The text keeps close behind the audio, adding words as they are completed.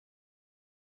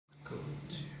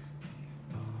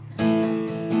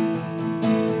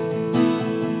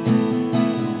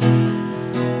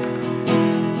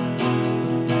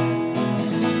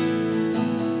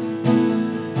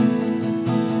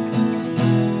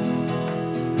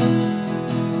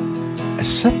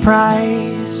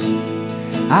surprise.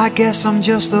 I guess I'm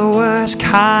just the worst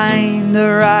kind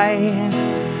of right.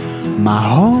 My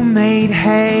homemade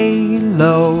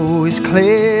halo is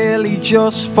clearly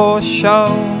just for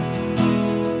show.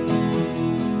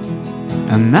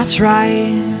 And that's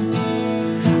right,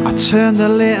 I turned a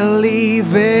little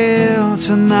evil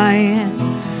tonight.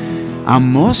 I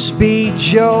must be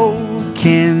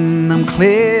joking, I'm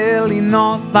clearly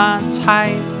not that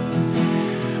type.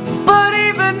 But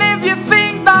even if you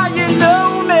think that you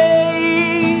know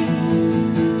me,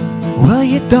 well,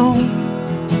 you don't.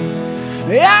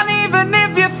 And even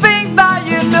if you think that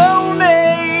you know me,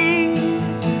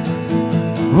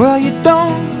 well, you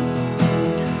don't.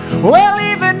 Well,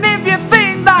 even if you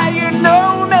think that you know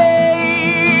me,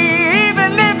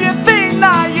 even if you think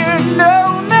that you know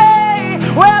me,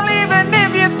 well, even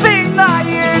if you think that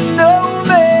you know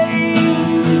me,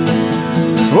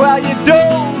 well, you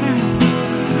don't.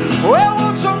 Well,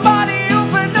 won't somebody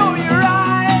open up your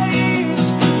eyes?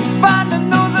 Find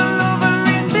another lover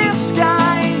in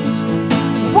disguise.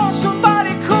 Won't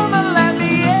somebody come and let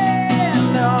me in?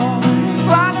 No,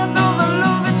 find another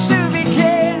lover to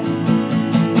begin.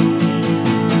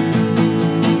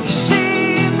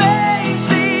 See me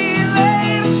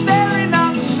staring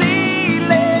at the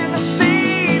ceiling,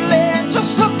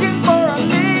 just looking for a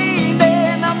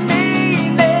meaning.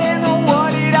 Oh, what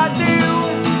did I do?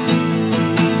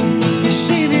 You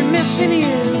see me missing you.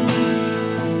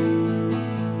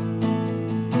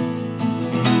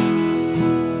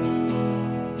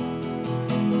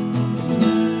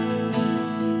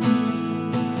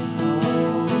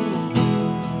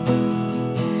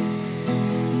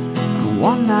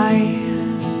 One night,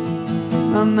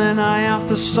 and then I have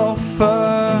to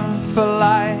suffer for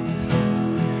life.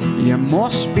 You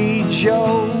must be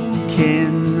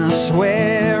joking, I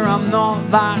swear I'm not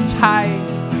that type.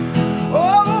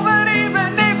 Oh, but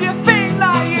even if you think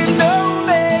that you know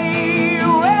me,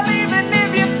 well, even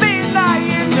if you think that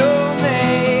you know me,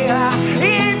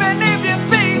 even if you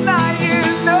think that you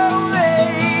know me,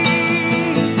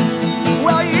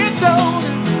 well, you don't.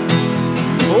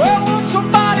 Well, won't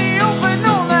somebody open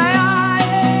up their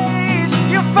eyes?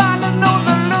 You'll find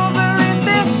another lover in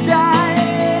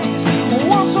disguise.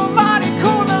 Won't somebody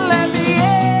come and let me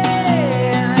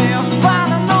in? You'll find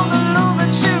another lover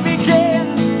to begin.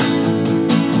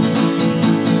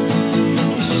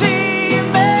 You see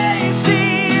me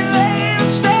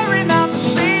staring at the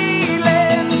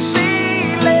ceiling, just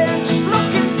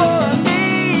looking for a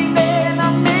meaning.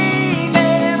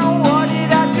 Oh, what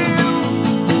did I do?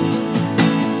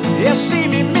 You see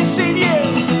me missing you.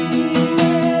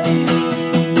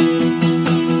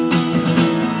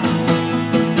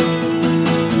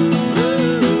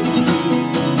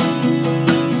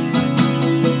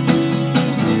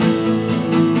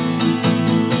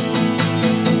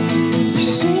 You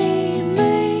see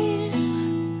me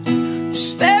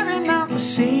staring at the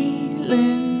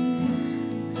ceiling,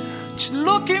 just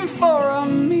looking for a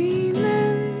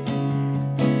meaning.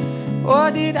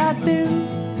 What did I do?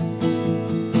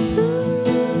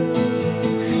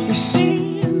 You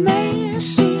see me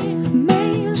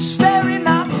staring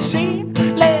at the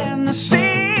ceiling,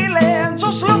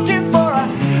 just looking for a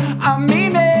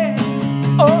meaning.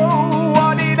 Oh,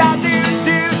 what did I do?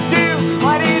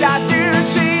 What did I do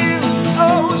to you?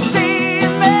 Oh, see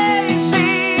me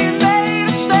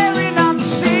staring at the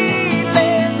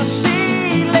ceiling,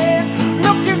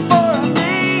 looking for a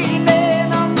meaning.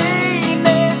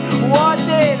 What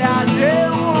did I do?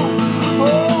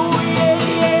 Oh, yeah.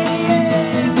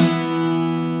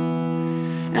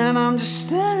 And I'm just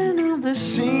staring at the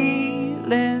ceiling.